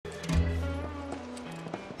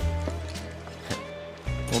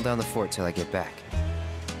Hold down the fort till I get back.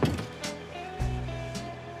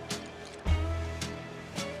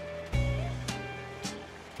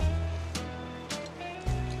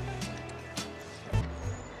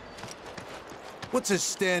 What's a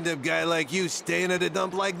stand-up guy like you staying at a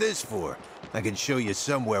dump like this for? I can show you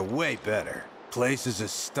somewhere way better. Place is a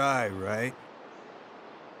sty, right?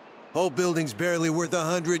 Whole building's barely worth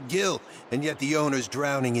 100 gil, and yet the owner's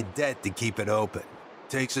drowning in debt to keep it open.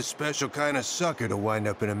 Takes a special kind of sucker to wind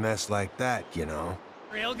up in a mess like that, you know?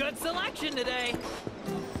 Real good selection today.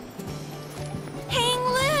 Hang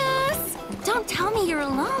loose! Don't tell me you're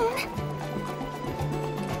alone.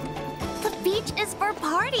 The beach is for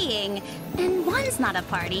partying, and one's not a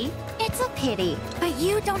party. It's a pity. But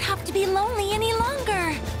you don't have to be lonely any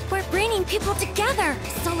longer. We're bringing people together,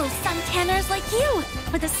 solo suntanners like you,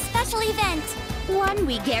 with a special event. One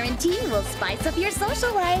we guarantee will spice up your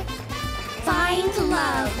social life. Find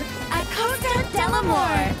love at Costa del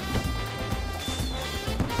Amor.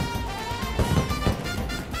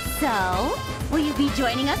 So, will you be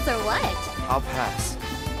joining us or what? I'll pass.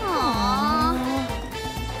 Aww.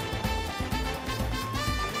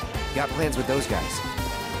 Got plans with those guys.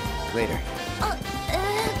 Later.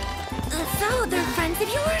 So they're friends of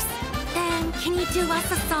yours? Then can you do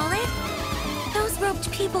us a solid? Those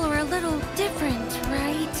roped people are a little different,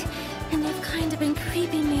 right? And they've kind of been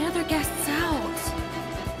creeping the other guests out.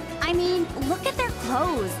 I mean, look at their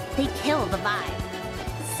clothes. They kill the vibe.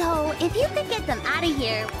 So if you could get them out of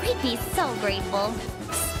here, we'd be so grateful.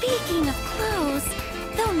 Speaking of clothes,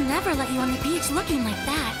 they'll never let you on the beach looking like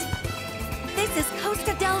that. This is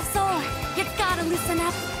Costa del Sol. You gotta loosen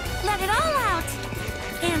up. Let it all out.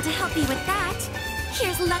 And to help you with that,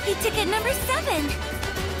 here's lucky ticket number 7.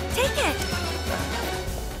 Take it.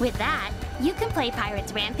 With that, you can play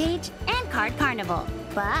Pirates Rampage and Card Carnival.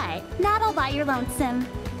 But not all by your lonesome.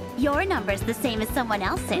 Your number's the same as someone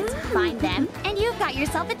else's. Find them, and you've got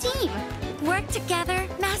yourself a team. Work together,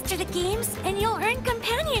 master the games, and you'll earn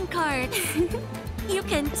companion cards. You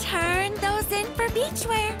can turn those in for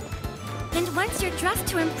beachwear. And once you're dressed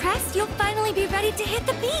to impress, you'll finally be ready to hit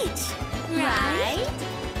the beach. Right?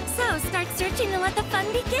 So start searching and let the fun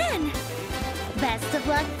begin. Best of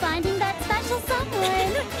luck finding that special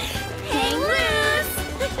someone. Hang loose!